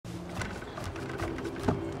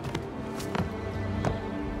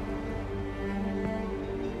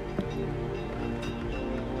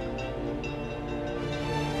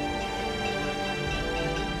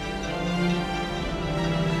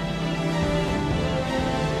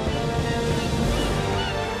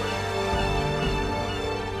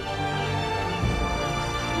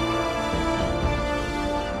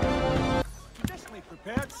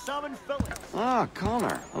Ah,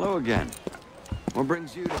 Connor. Hello again. What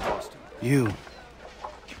brings you to Boston? You.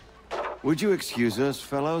 Would you excuse us,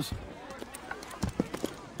 fellows?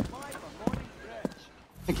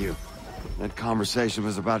 Thank you. That conversation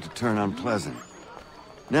was about to turn unpleasant.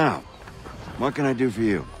 Now, what can I do for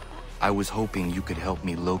you? I was hoping you could help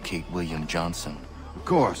me locate William Johnson. Of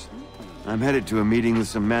course. I'm headed to a meeting with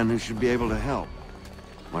some men who should be able to help.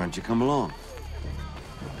 Why don't you come along?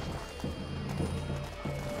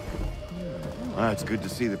 Well, it's good to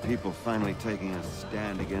see the people finally taking a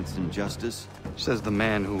stand against injustice. Says the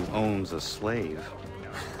man who owns a slave.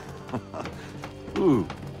 Ooh,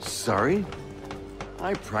 sorry?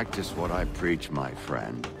 I practice what I preach, my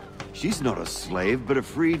friend. She's not a slave, but a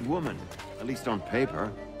freed woman. At least on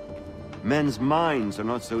paper. Men's minds are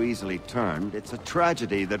not so easily turned. It's a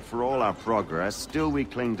tragedy that for all our progress, still we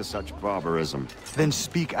cling to such barbarism. Then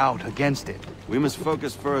speak out against it. We must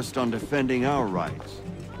focus first on defending our rights.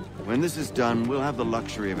 When this is done, we'll have the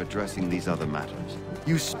luxury of addressing these other matters.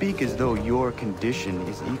 You speak as though your condition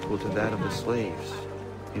is equal to that of the slaves.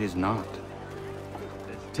 It is not.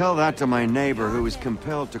 Tell that to my neighbor who was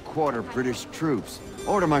compelled to quarter British troops,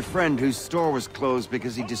 or to my friend whose store was closed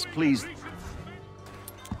because he displeased...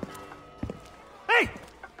 Hey!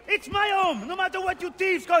 It's my home, no matter what you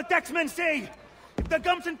thieves called taxmen say! If the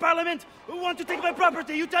gumps in Parliament who want to take my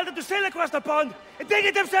property, you tell them to sail across the pond and take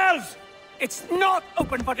it themselves! It's not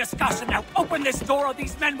open for discussion now. Open this door or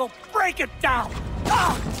these men will break it down.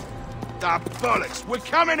 Ah! Ah, bollocks! We're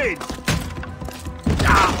coming in!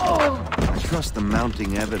 I trust the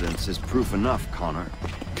mounting evidence is proof enough, Connor.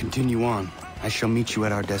 Continue on. I shall meet you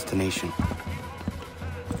at our destination.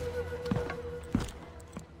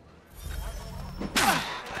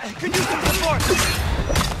 Can you come support?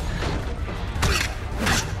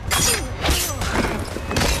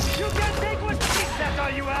 You can take what sticks, that's all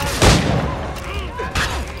you have!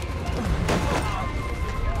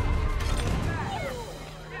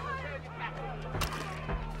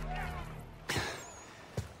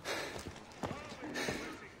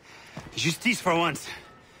 Justice for once.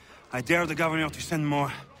 I dare the governor to send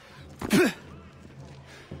more.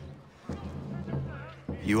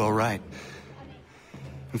 You all right?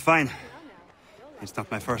 I'm fine. It's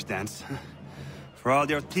not my first dance. For all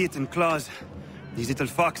their teeth and claws, these little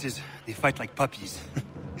foxes, they fight like puppies.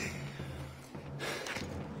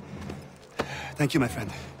 Thank you, my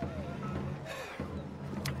friend.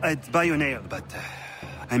 I'd buy you an ale, but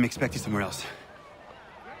I'm expected somewhere else.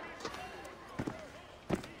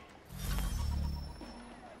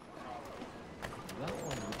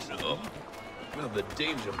 So? Well, the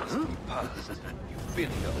danger must be past. You're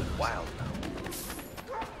feeling a little wild now.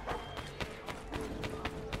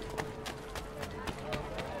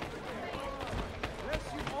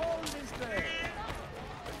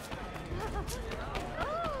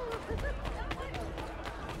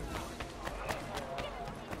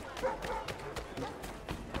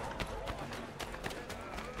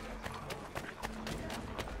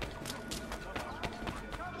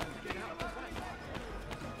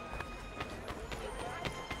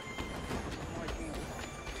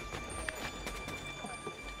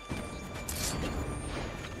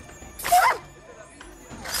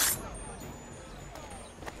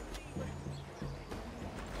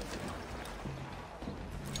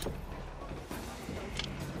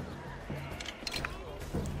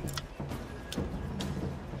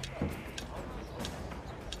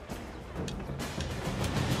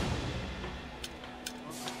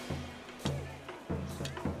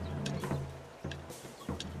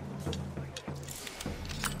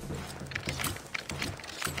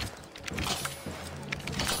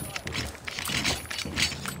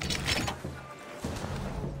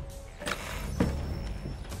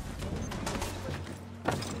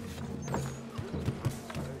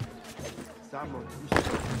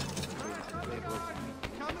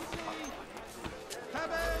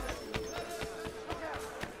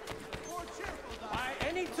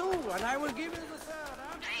 Any two, and I will give you the third,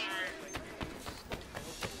 huh?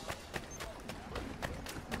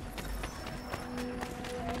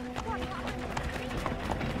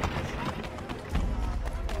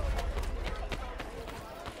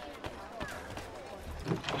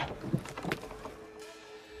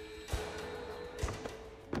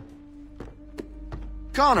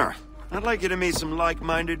 Connor, I'd like you to meet some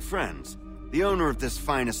like-minded friends. The owner of this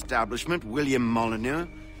fine establishment, William Molyneux,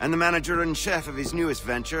 and the manager and chef of his newest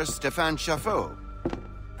venture, Stéphane Chaffeau.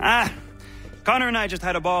 Ah, Connor and I just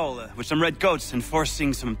had a ball with some red coats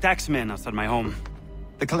enforcing some taxmen outside my home.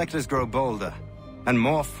 The collectors grow bolder and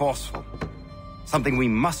more forceful. Something we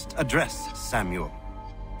must address, Samuel.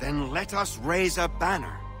 Then let us raise a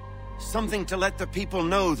banner. Something to let the people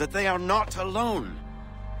know that they are not alone.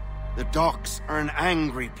 The docks are an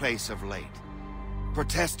angry place of late.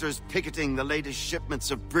 Protesters picketing the latest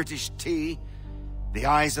shipments of British tea. The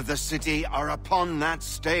eyes of the city are upon that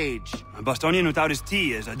stage. A Bostonian without his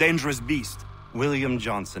tea is a dangerous beast. William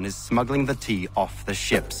Johnson is smuggling the tea off the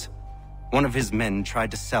ships. One of his men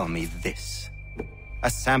tried to sell me this. A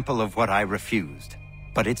sample of what I refused.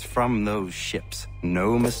 But it's from those ships.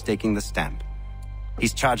 No mistaking the stamp.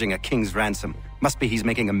 He's charging a king's ransom. Must be he's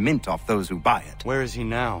making a mint off those who buy it. Where is he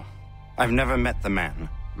now? I've never met the man.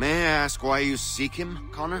 May I ask why you seek him,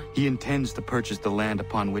 Connor? He intends to purchase the land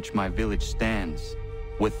upon which my village stands,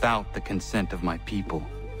 without the consent of my people.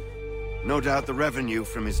 No doubt the revenue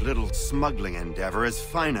from his little smuggling endeavor is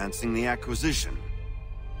financing the acquisition.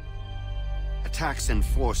 A tax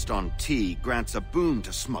enforced on tea grants a boon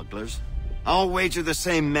to smugglers. I'll wager the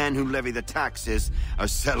same men who levy the taxes are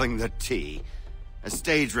selling the tea. A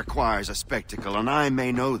stage requires a spectacle, and I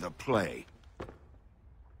may know the play.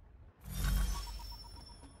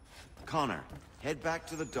 Connor, head back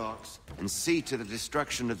to the docks and see to the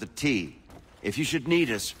destruction of the tea. If you should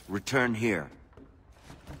need us, return here.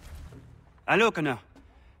 Hello, Connor.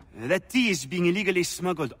 That tea is being illegally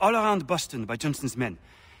smuggled all around Boston by Johnson's men.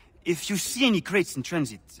 If you see any crates in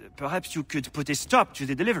transit, perhaps you could put a stop to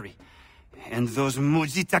the delivery. And those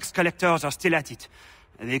moody tax collectors are still at it.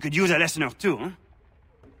 They could use a lesson or two, huh?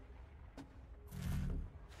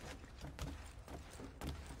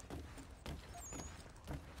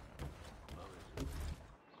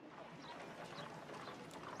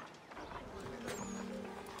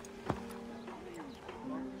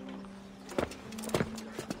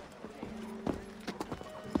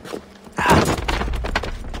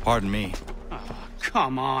 Pardon me. Oh,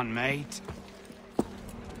 come on, mate.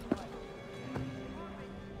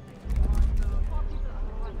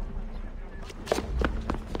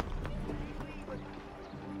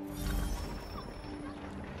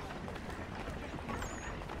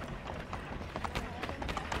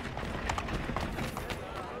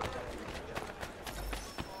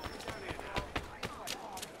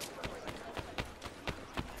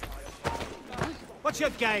 What's your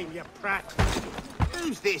game, you prat?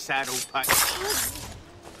 Who's this adult pack?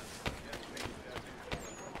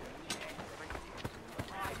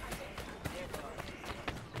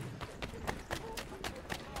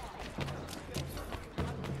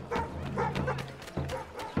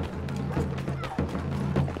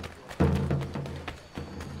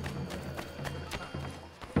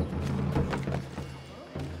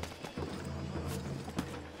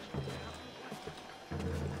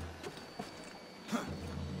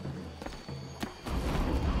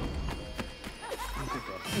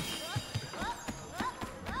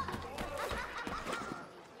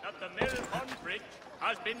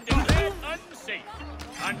 Has been declared unsafe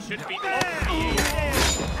and should be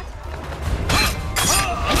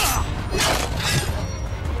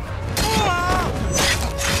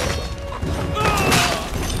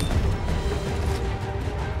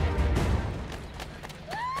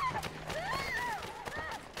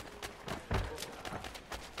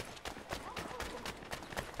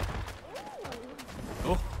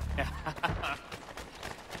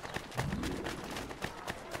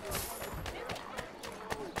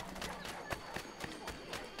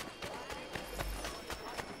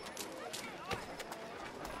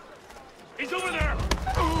He's over there!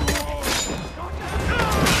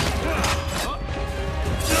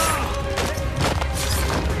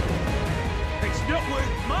 It's not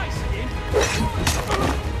worth my skin!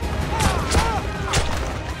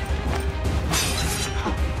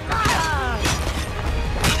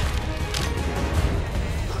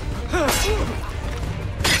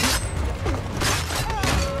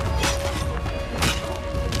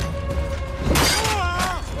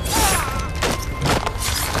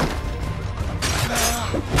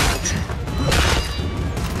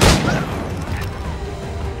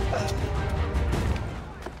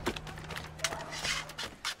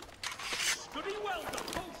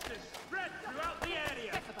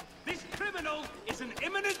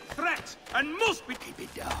 And must be... Keep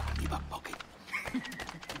it down in your back pocket.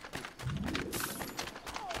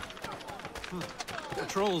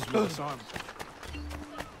 Patrols with us armed.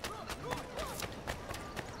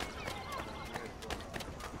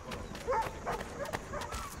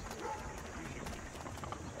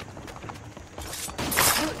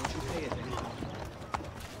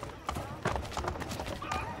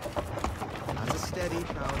 That's a steady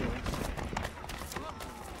powder.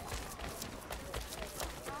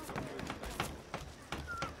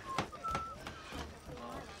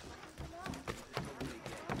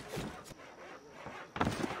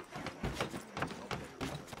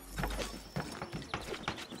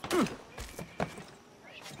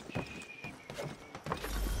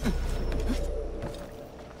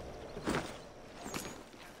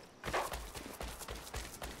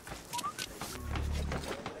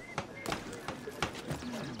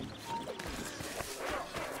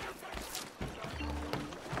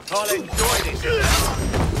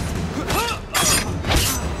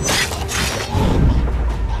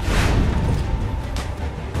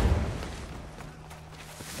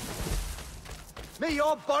 May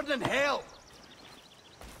your burden hell!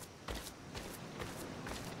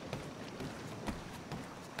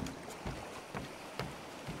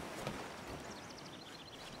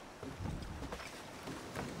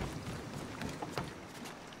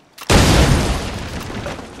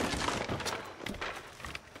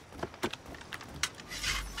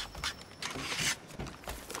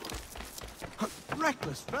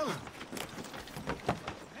 Reckless fella.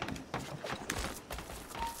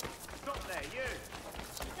 Stop there, you!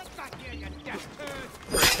 Get back here, you daft turd!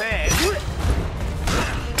 Prepared.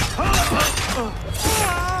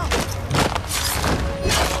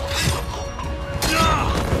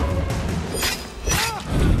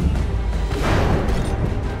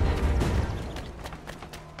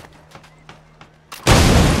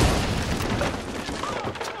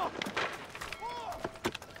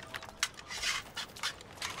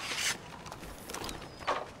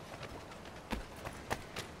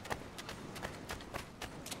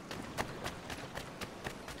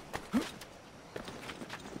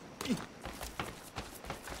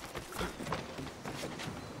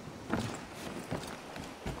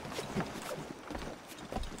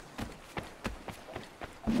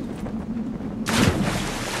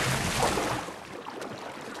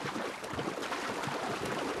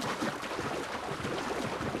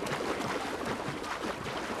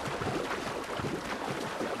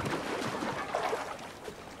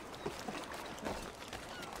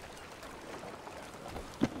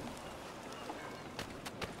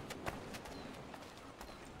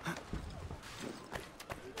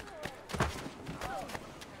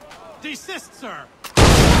 Desist, sir!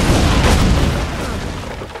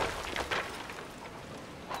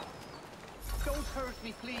 Don't hurt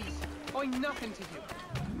me, please. I'm nothing to you.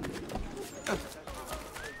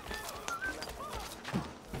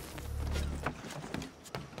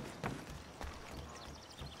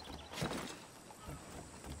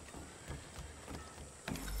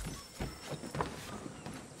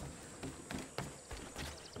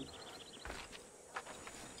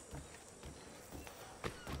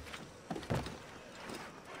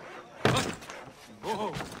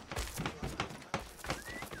 Whoa!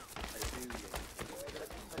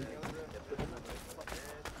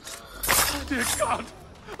 Dear God!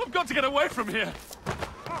 I've got to get away from here!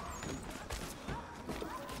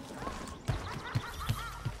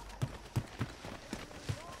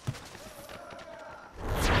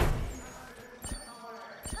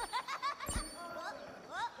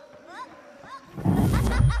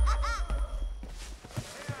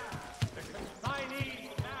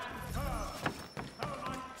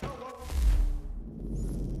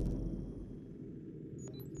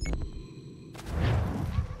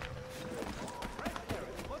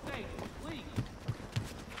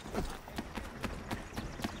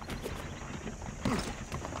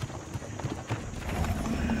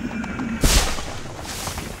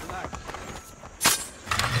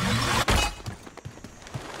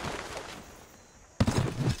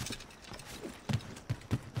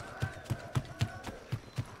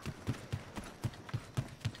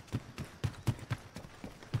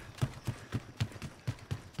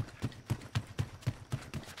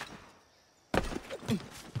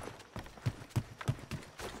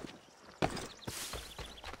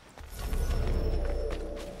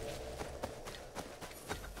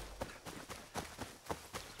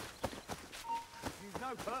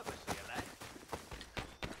 No purpose here, lad.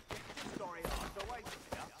 Sorry, I'm away from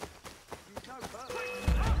here. You've no purpose.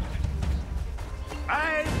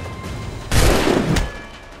 Hey!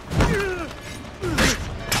 You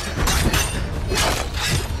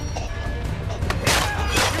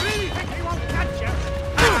really think he won't catch you?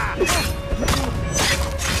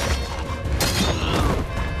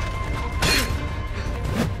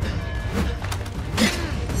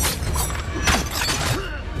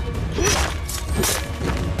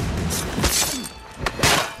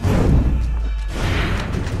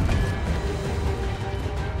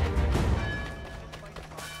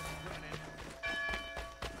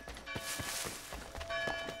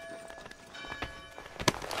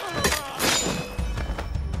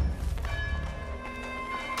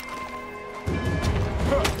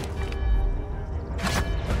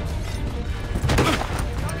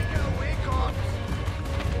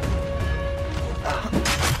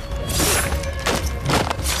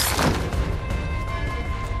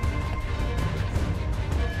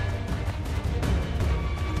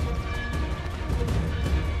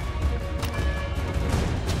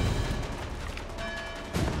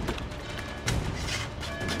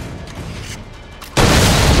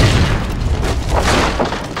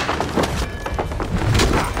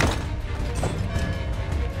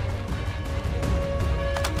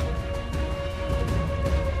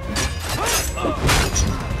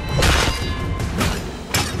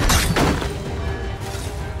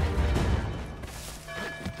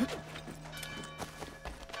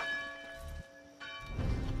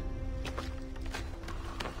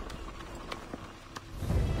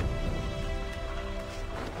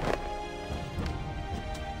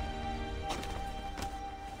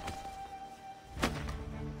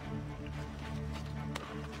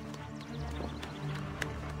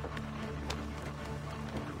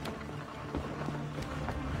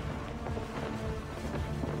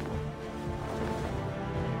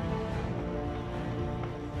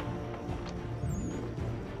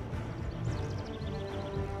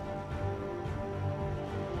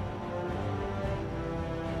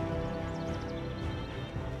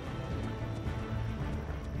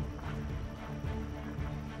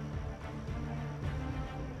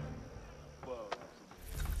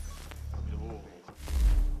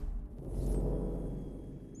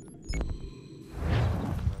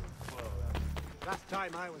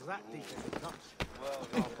 time I was that deep in the touch. Well,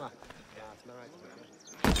 that's nice.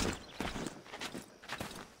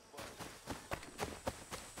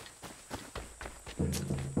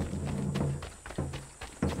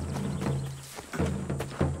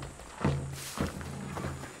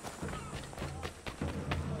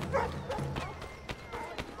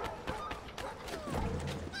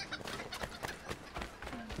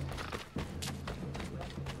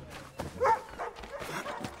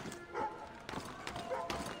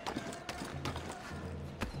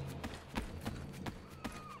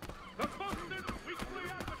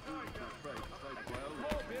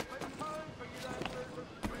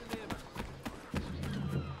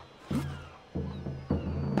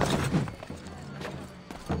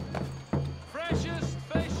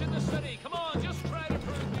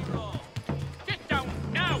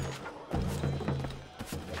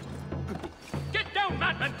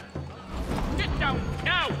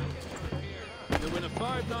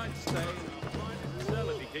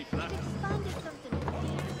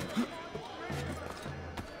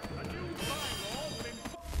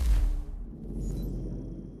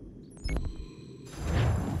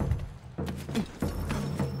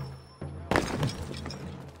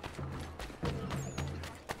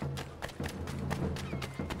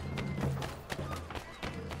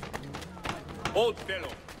 Old fellow.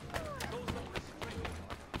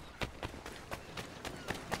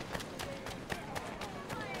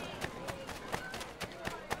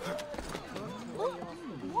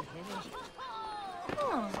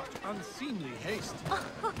 Unseemly haste.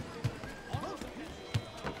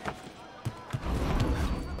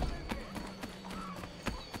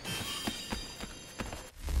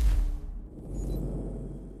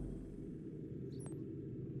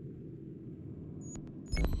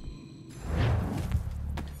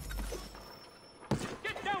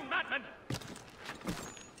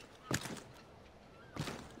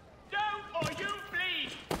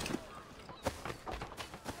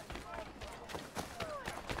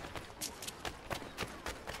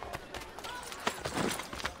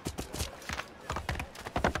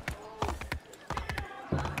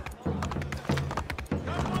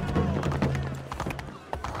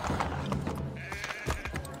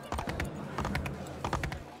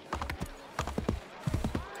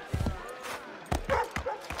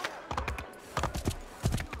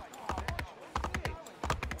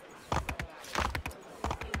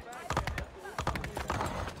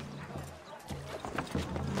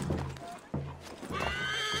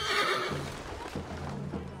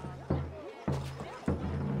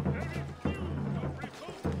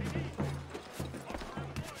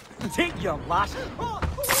 Take your lass.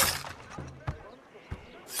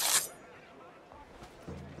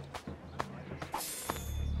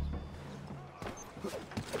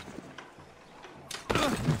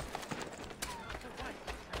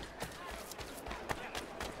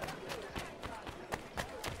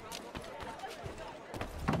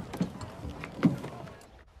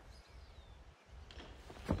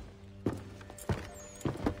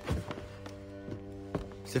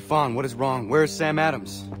 Stefan, what is wrong? Where's Sam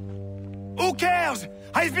Adams? Who cares?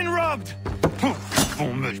 I've been robbed! Ils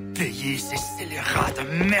vont me le payer, ces scélérats de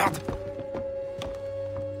merde!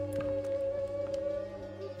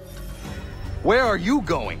 Where are you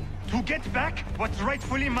going? To get back what's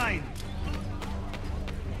rightfully mine.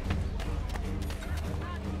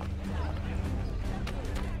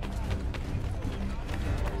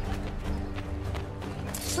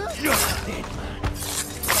 You're dead, man.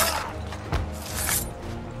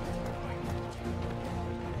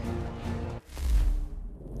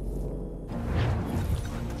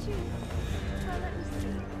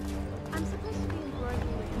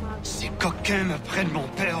 Ces coquins me prennent mon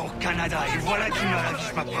père au Canada et voilà qui me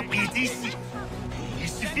ravise ma propriété ici. Il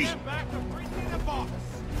suffit.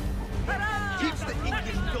 Teach the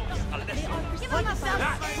English dogs a lesson.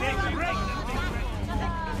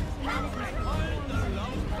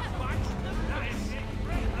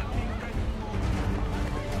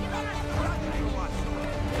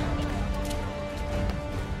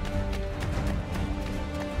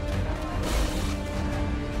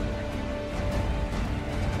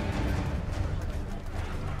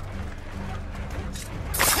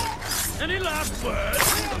 Any last words?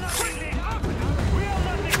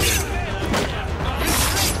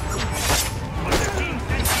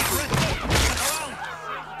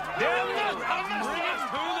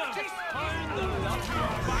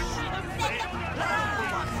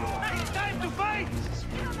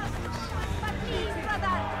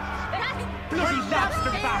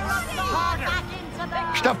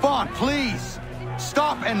 Stefan, please!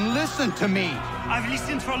 Stop and listen to me! I've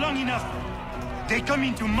listened for long enough. They come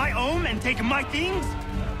into my home and take my things?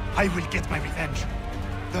 I will get my revenge.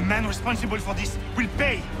 The man responsible for this will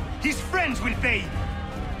pay. His friends will pay.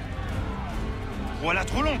 Voilà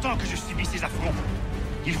trop longtemps que je subis ces affronts.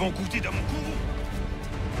 Ils vont goûter de mon courroux.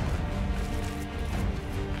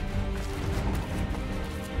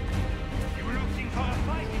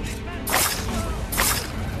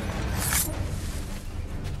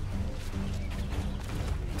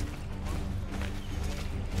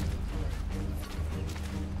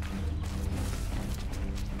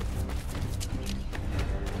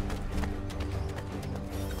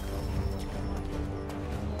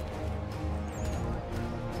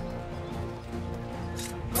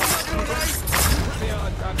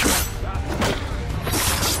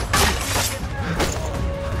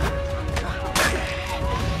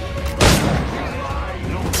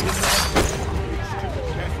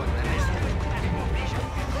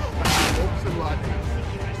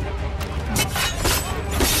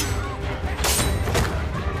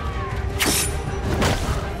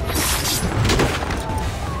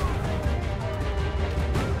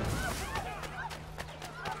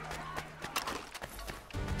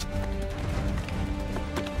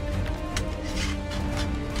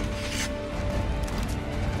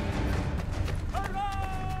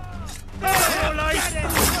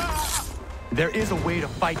 There is a way to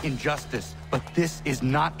fight injustice, but this is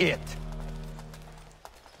not it.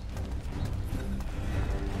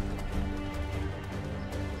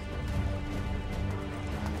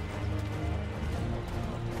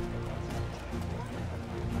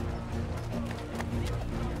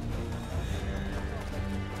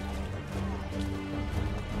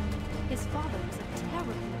 His father was a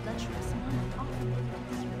terribly lecherous man, often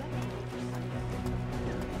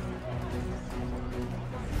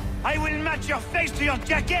I will match your face to your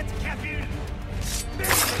jacket, Capule!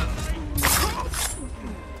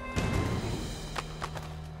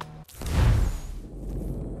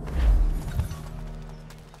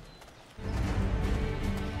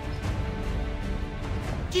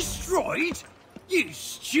 Destroyed? You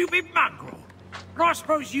stupid mongrel! I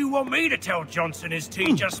suppose you want me to tell Johnson his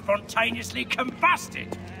tea just spontaneously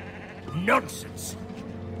combusted? Nonsense!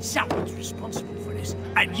 Someone's responsible for this,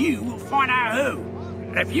 and you will find out who.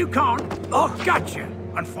 And if you can't, I'll gut you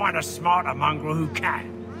and find a smarter mongrel who can.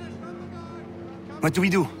 What do we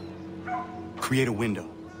do? Create a window.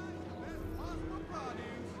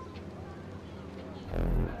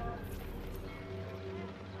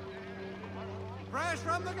 Fresh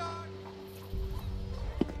from the garden.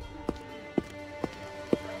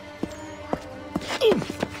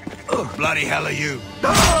 Oh, bloody hell are you?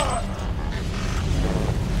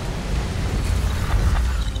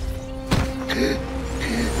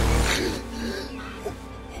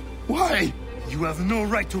 Why? You have no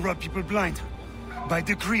right to rob people blind. By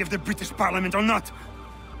decree of the British Parliament or not.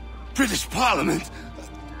 British Parliament?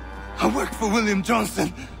 I work for William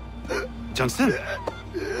Johnson. Johnson?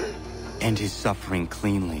 End his suffering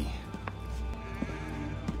cleanly.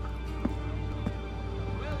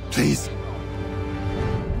 Please.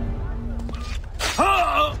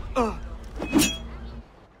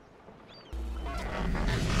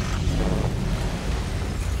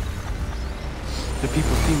 The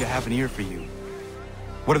people seem to have an ear for you.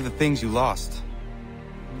 What are the things you lost?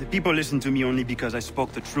 The people listen to me only because I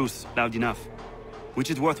spoke the truth loud enough.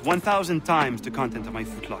 Which is worth 1,000 times the content of my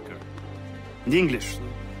footlocker. The English,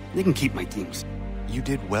 they can keep my things. You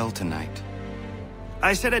did well tonight.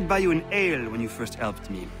 I said I'd buy you an ale when you first helped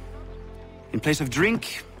me. In place of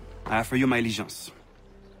drink, I offer you my allegiance.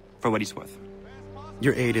 For what it's worth.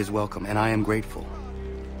 Your aid is welcome, and I am grateful.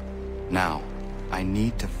 Now, I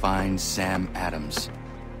need to find Sam Adams.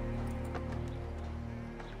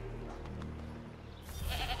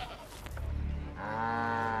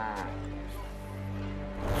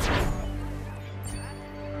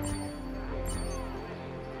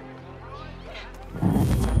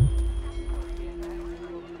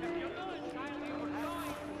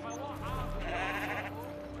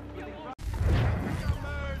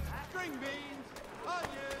 String beans,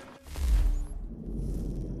 onions.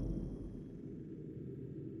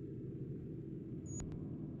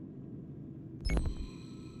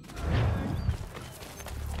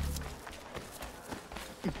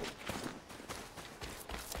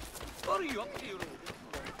 What are you up to?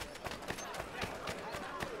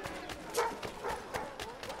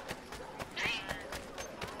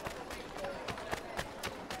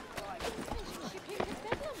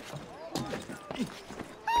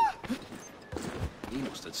 He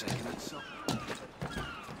must have taken it so.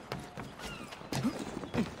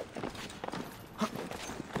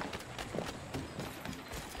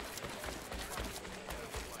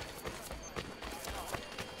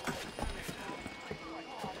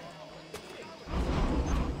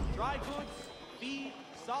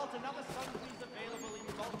 salt and other sundries available in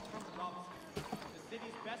bulk from Robson. The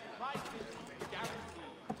city's best prices guaranteed.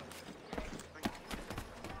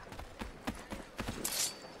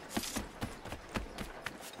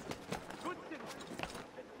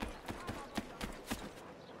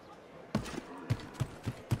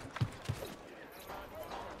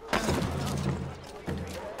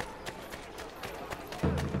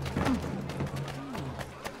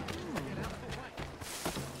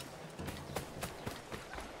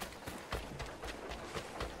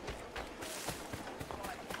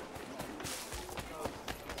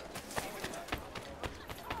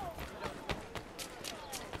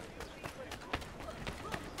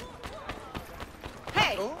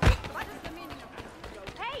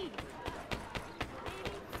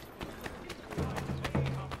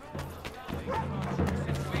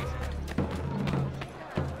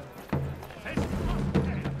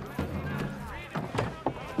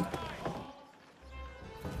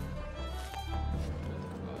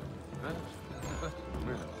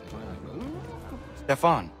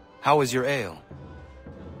 Stefan, how is your ale?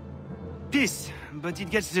 Peace, but it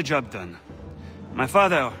gets the job done. My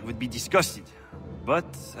father would be disgusted. But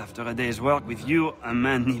after a day's work with you, a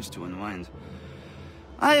man needs to unwind.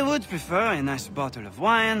 I would prefer a nice bottle of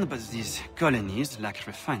wine, but these colonies lack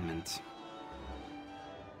refinement.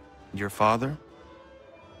 Your father?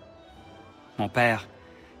 Mon père.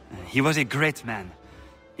 He was a great man.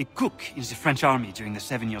 A cook in the French army during the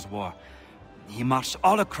 7 Years' War. He marched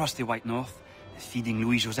all across the White North, feeding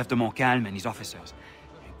Louis-Joseph de Montcalm and his officers,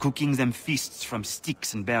 cooking them feasts from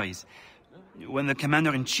sticks and berries. When the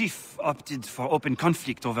commander-in-chief opted for open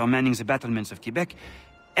conflict over manning the battlements of Quebec,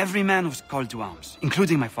 every man was called to arms,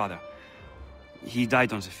 including my father. He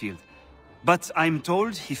died on the field. But I'm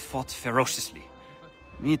told he fought ferociously.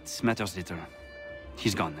 It matters little.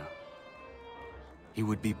 He's gone now. He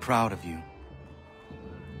would be proud of you.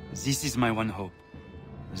 This is my one hope,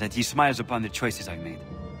 that he smiles upon the choices I've made.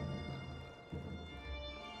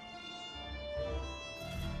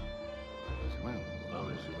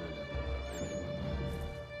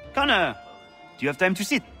 Connor, do you have time to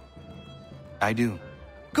sit? I do.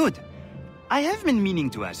 Good. I have been meaning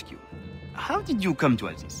to ask you, how did you come to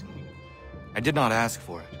all this? I did not ask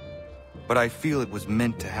for it, but I feel it was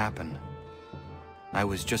meant to happen. I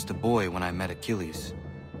was just a boy when I met Achilles.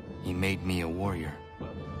 He made me a warrior.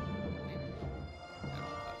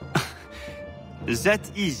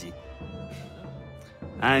 That easy.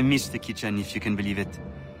 I miss the kitchen, if you can believe it.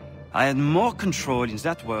 I had more control in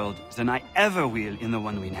that world than I ever will in the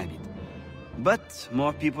one we inhabit. But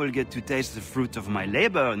more people get to taste the fruit of my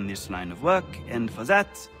labor in this line of work, and for that,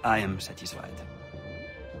 I am satisfied.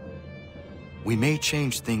 We may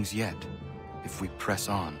change things yet, if we press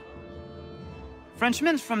on.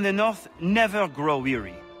 Frenchmen from the north never grow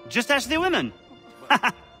weary. Just ask the women.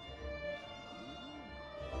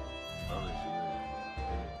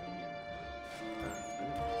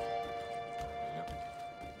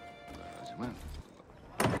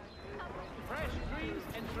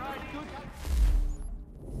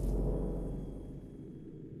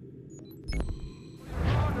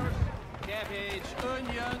 Cabbage,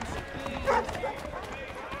 onions,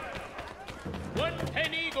 1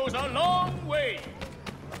 penny goes a long way.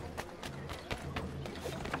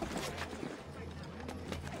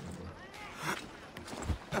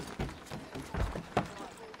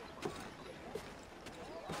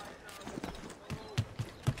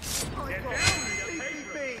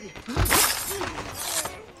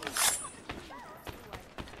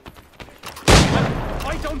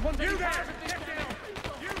 I don't want You there!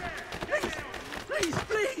 Please,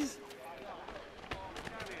 please!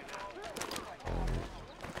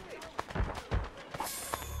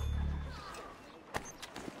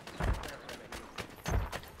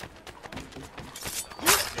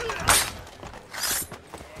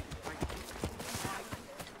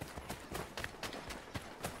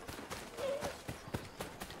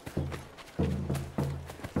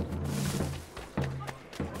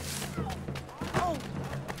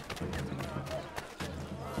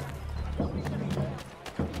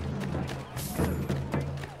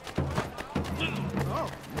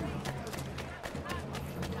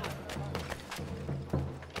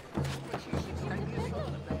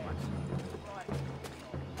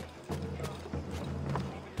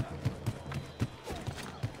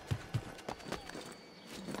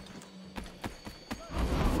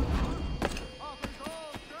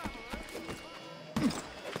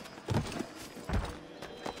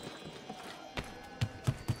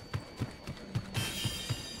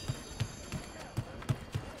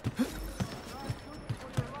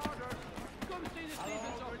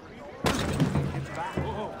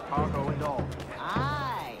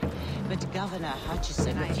 But Governor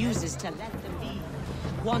Hutchison refuses to let them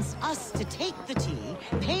leave. Wants us to take the tea,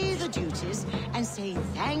 pay the duties, and say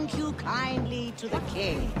thank you kindly to the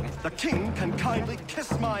king. The king can kindly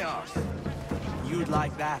kiss my arse. You'd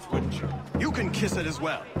like that, wouldn't you? You can kiss it as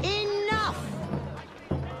well. Enough!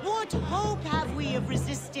 What hope have we of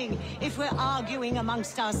resisting if we're arguing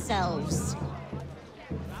amongst ourselves?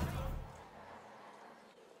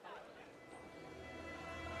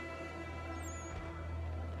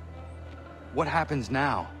 What happens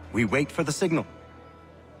now? We wait for the signal.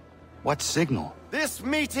 What signal? This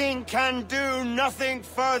meeting can do nothing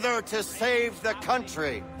further to save the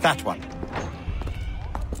country. That one.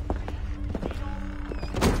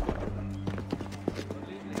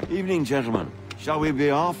 Evening, gentlemen. Shall we be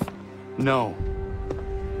off? No.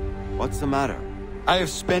 What's the matter? I have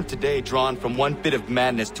spent today drawn from one bit of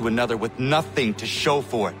madness to another with nothing to show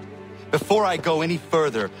for it. Before I go any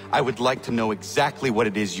further, I would like to know exactly what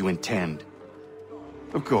it is you intend.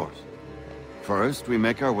 Of course. First, we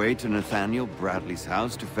make our way to Nathaniel Bradley's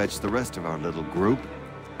house to fetch the rest of our little group.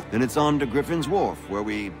 Then it's on to Griffin's Wharf, where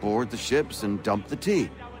we board the ships and dump the tea.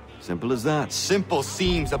 Simple as that. Simple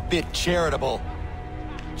seems a bit charitable.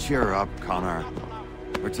 Cheer up, Connor.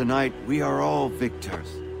 For tonight, we are all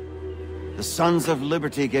victors. The Sons of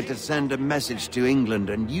Liberty get to send a message to England,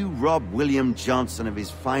 and you rob William Johnson of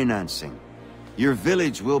his financing. Your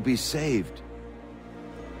village will be saved.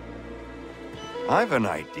 I've an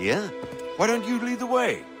idea. Why don't you lead the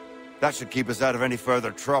way? That should keep us out of any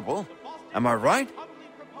further trouble. Am I right?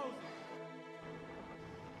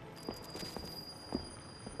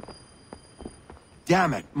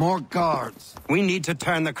 Damn it, more guards. We need to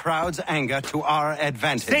turn the crowd's anger to our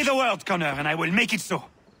advantage. Say the word, Connor, and I will make it so.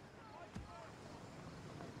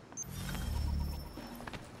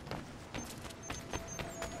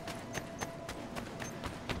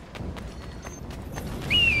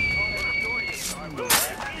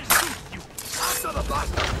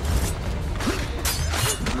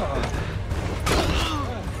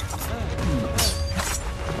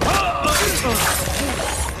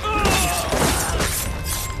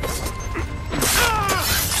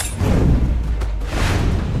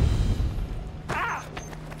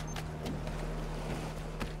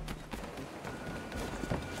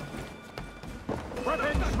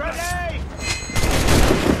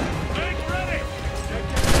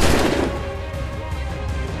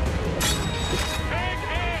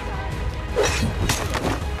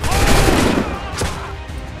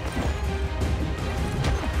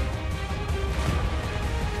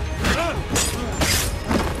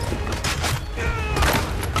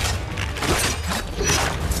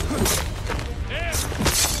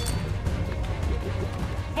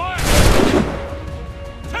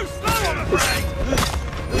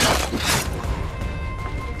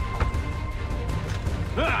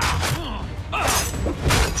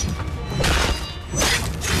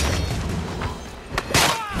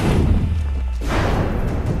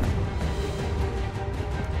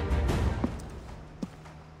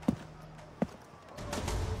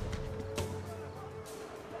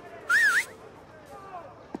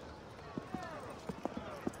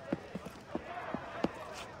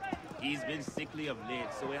 He's been sickly of late,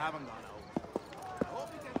 so we haven't gone out.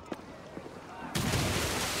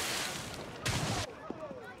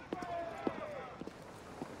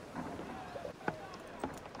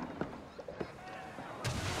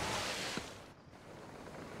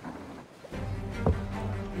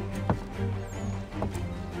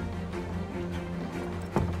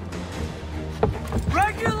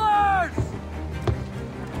 Regulars!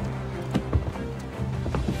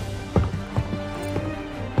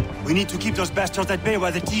 We need to keep those bastards at bay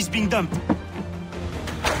while the tea's being dumped.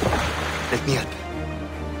 Let me help.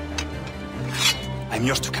 I'm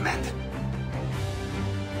yours to command.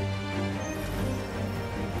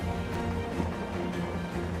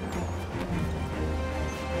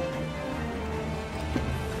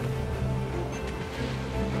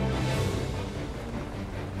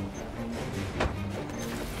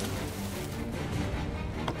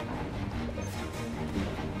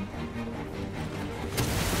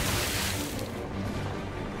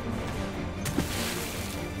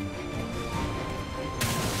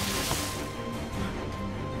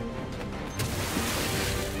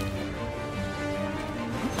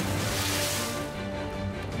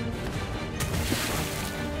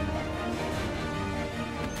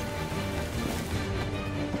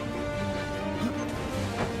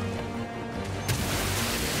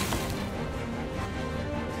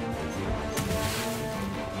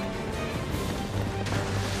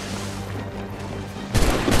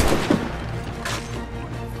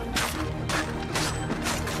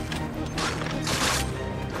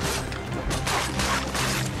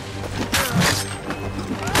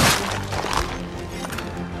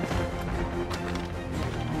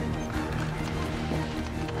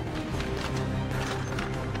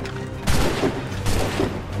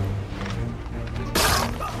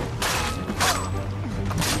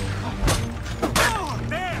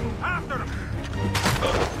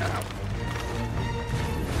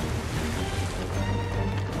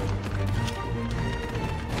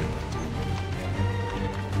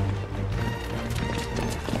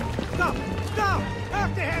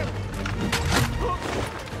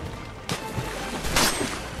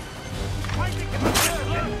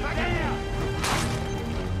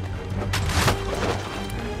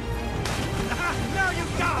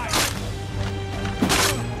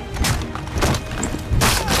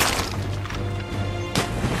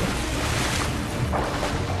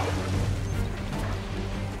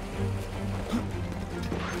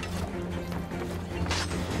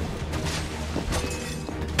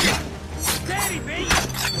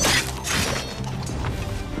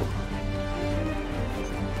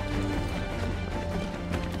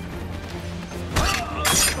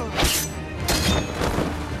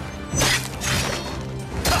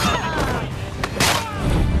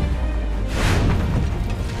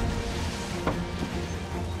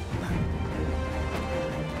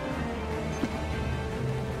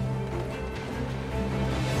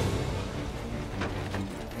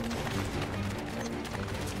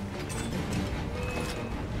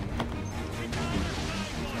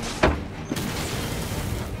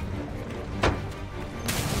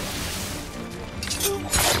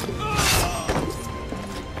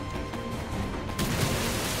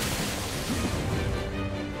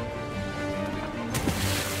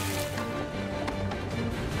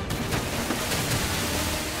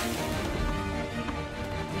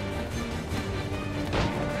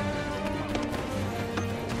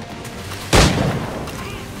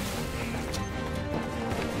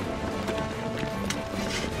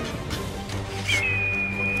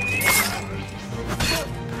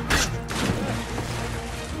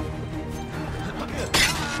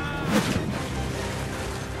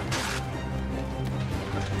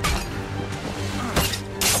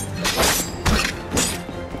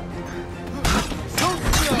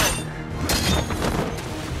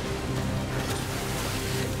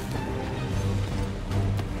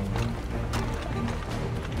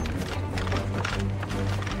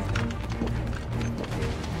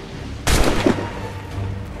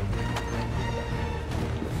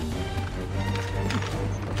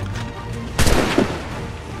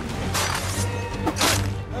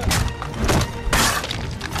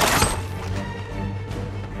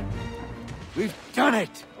 We've done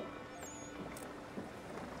it!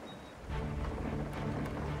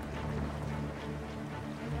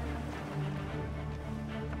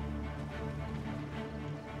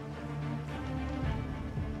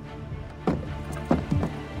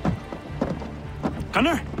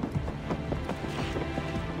 Gunner?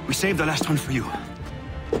 We saved the last one for you.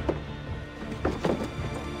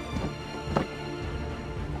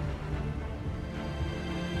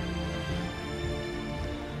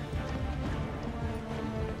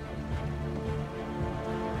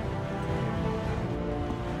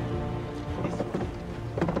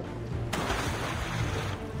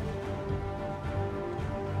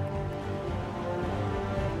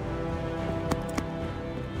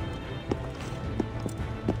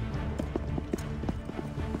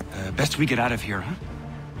 Best we get out of here, huh?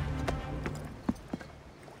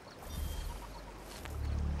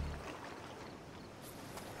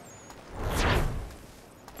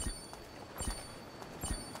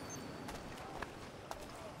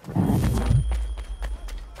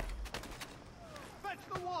 Fetch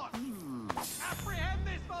the watch! Apprehend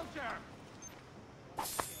this vulture!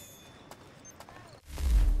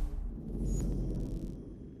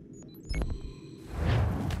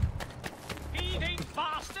 Thieving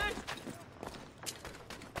bastard!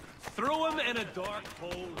 Throw him in a dark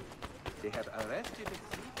hole. They have arrested a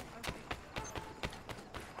thief.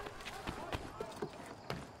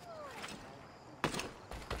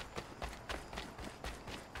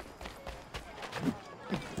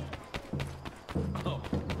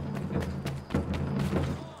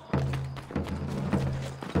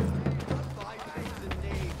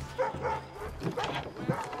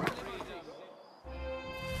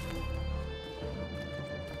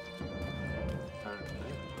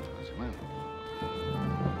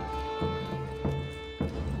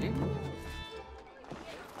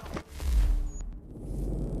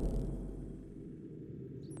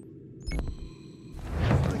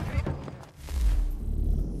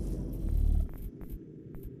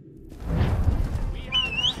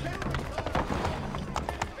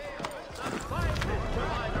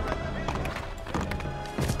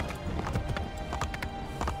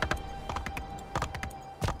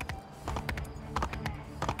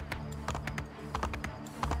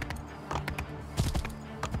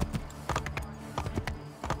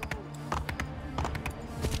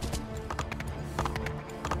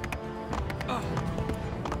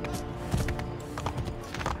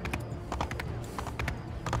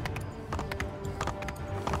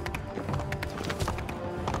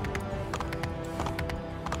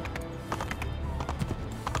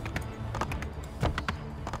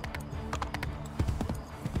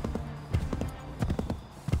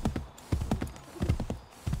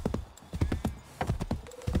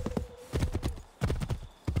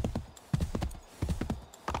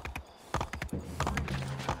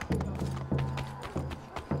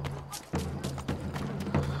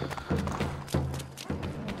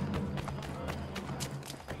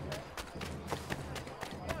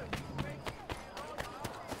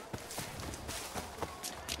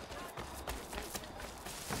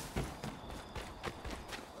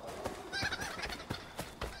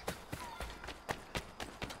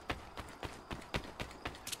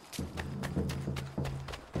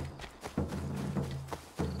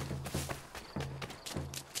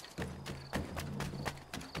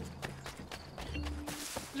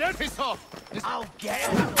 Piss off! I'll get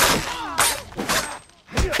him!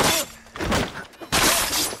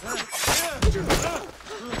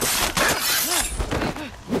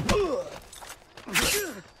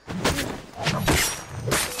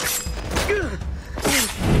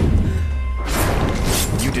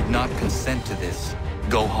 not consent to this,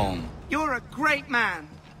 go home. You're a great man.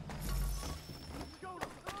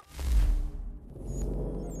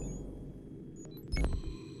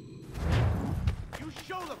 You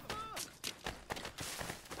show them!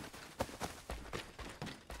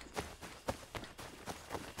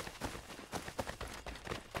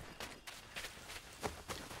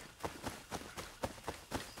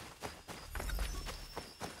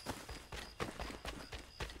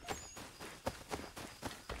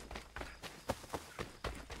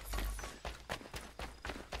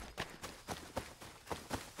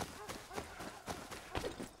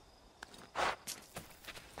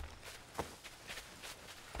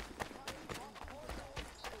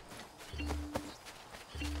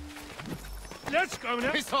 Let's go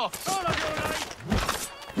now. Piss off. All of your life.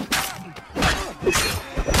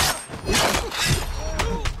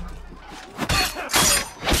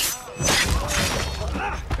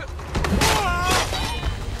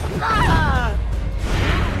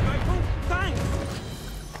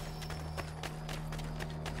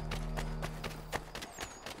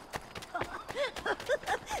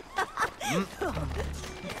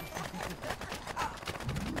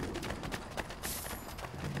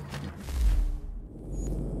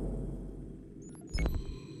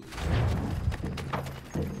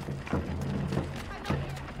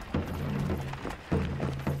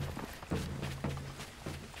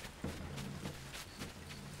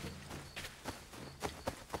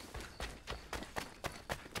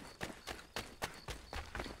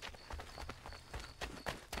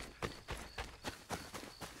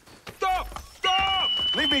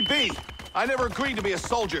 Leave me be! I never agreed to be a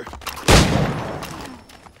soldier.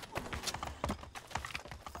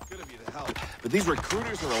 Good of you to help, but these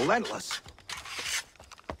recruiters are relentless.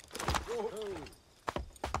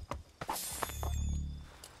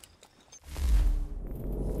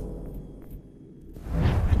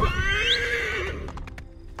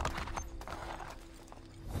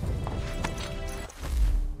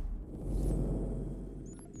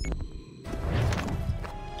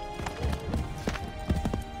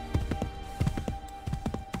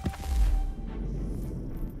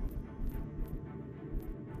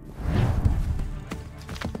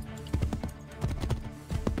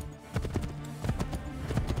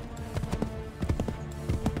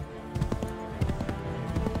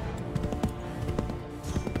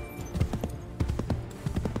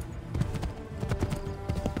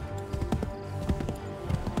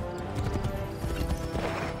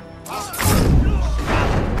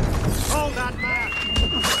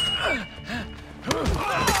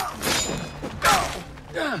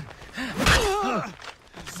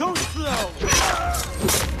 So slow!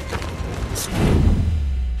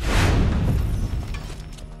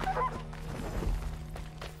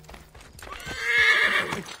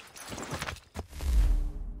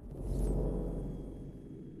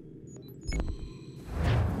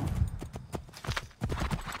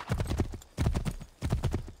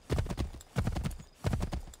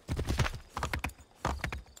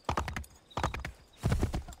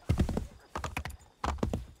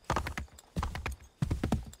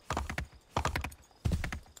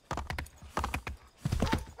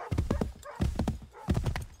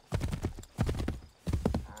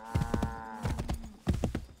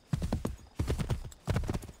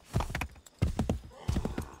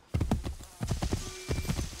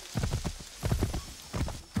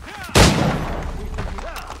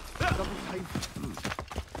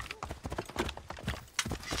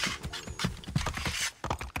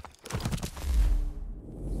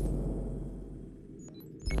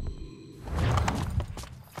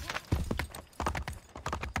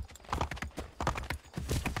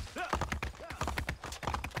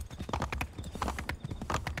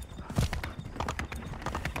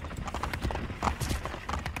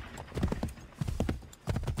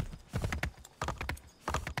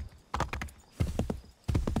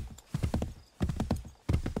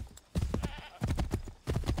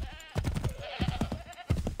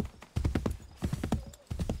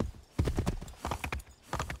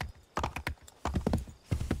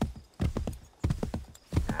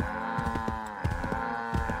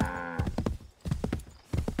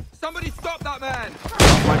 Somebody stop that man!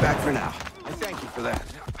 Off my back for now. I thank you for that.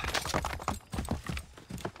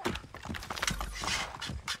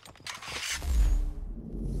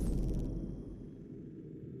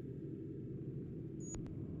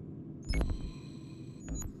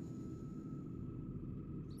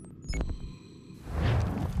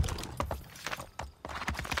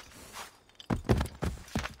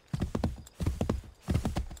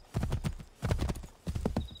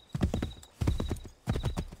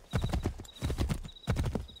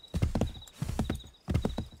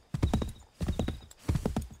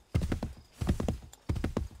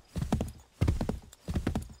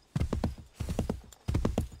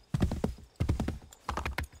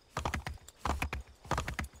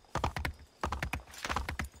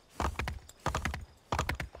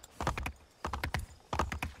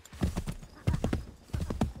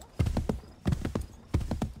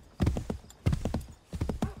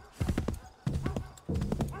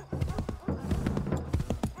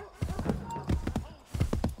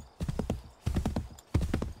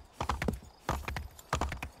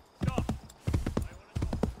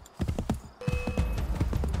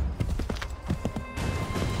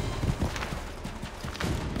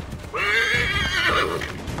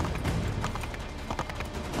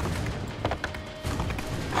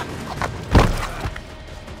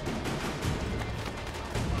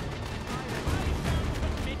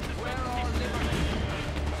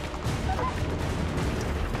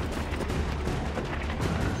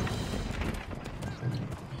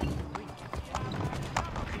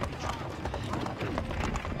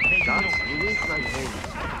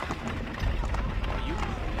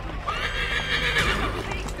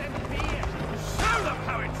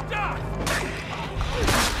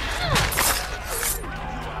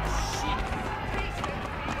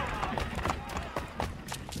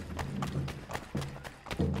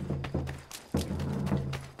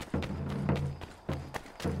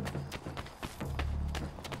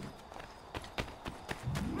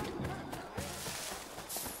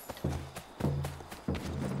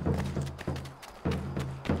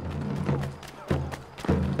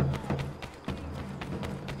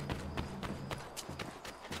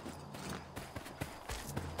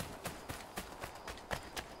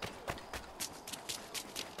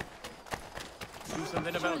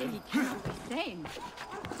 something about Surely him. he cannot be sane.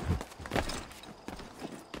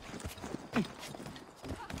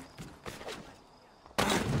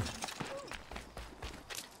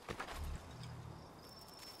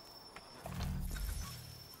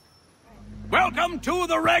 Welcome to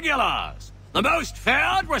the Regulars, the most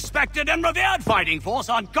feared, respected, and revered fighting force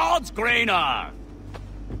on God's green earth.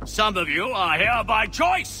 Some of you are here by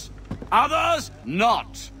choice, others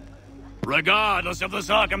not. Regardless of the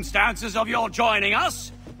circumstances of your joining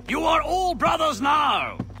us, you are all brothers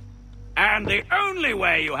now. And the only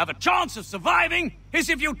way you have a chance of surviving is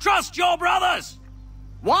if you trust your brothers.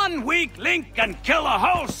 One weak link can kill a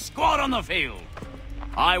whole squad on the field.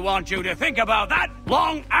 I want you to think about that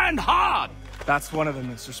long and hard. That's one of them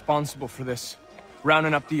that's responsible for this.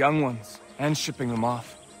 Rounding up the young ones and shipping them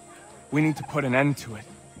off. We need to put an end to it.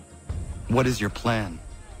 What is your plan?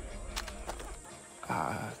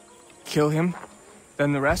 Kill him,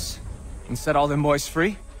 then the rest, and set all them boys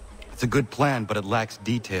free? It's a good plan, but it lacks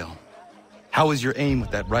detail. How is your aim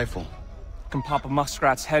with that rifle? Can pop a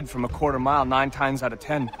muskrat's head from a quarter mile 9 times out of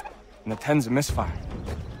 10, and the 10's a misfire.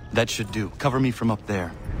 That should do. Cover me from up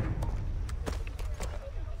there.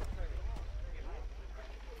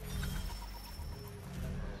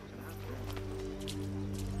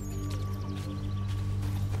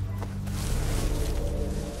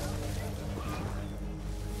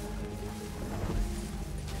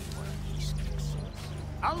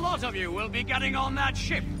 A lot of you will be getting on that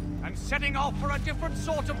ship and setting off for a different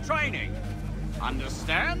sort of training.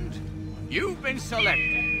 Understand? You've been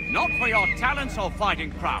selected, not for your talents or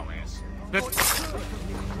fighting prowess, but...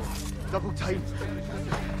 Double time.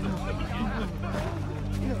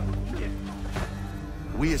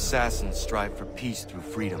 We assassins strive for peace through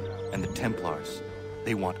freedom, and the Templars,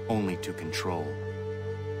 they want only to control.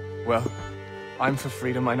 Well, I'm for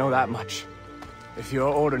freedom, I know that much. If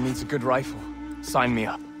your order needs a good rifle, sign me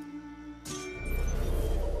up.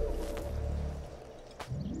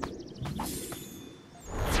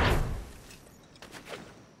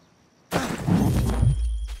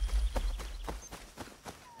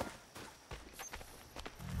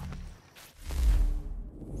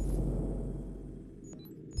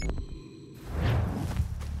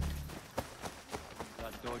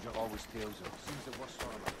 That dodger always tails it. Seems the worst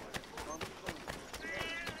sort of it.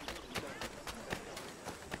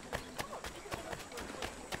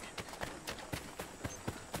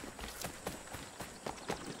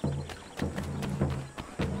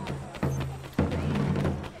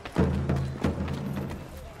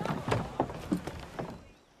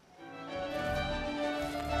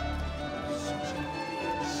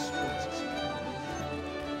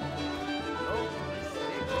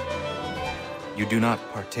 You do not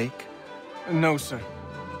partake? No, sir.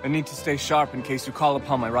 I need to stay sharp in case you call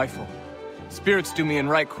upon my rifle. Spirits do me in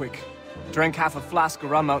right quick. Drank half a flask of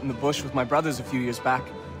rum out in the bush with my brothers a few years back.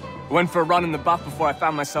 Went for a run in the buff before I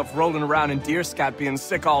found myself rolling around in deer scat being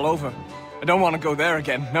sick all over. I don't want to go there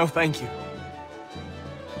again. No, thank you.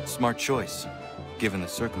 Smart choice, given the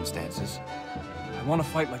circumstances. I want to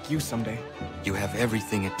fight like you someday. You have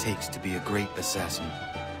everything it takes to be a great assassin.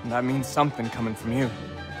 And that means something coming from you.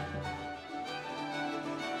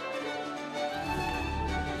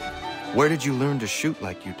 Where did you learn to shoot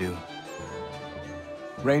like you do?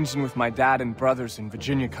 Ranging with my dad and brothers in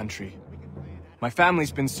Virginia country. My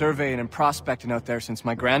family's been surveying and prospecting out there since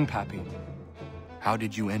my grandpappy. How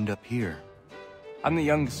did you end up here? I'm the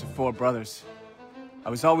youngest of 4 brothers. I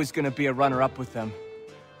was always gonna be a runner-up with them,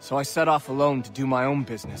 so I set off alone to do my own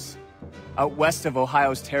business. Out west of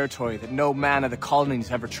Ohio's territory that no man of the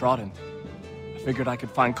colonies ever trodden. I figured I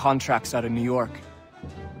could find contracts out of New York.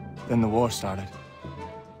 Then the war started.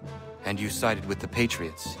 And you sided with the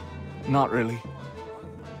Patriots? Not really.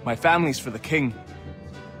 My family's for the king.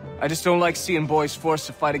 I just don't like seeing boys forced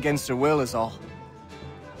to fight against their will is all.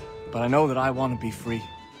 But I know that I want to be free.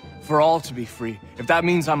 For all to be free. If that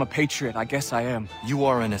means I'm a patriot, I guess I am. You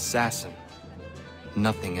are an assassin.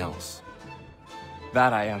 Nothing else.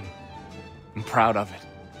 That I am. I'm proud of it.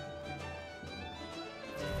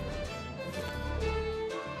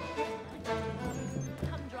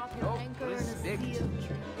 Come drop your anchor in a sea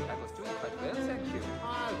of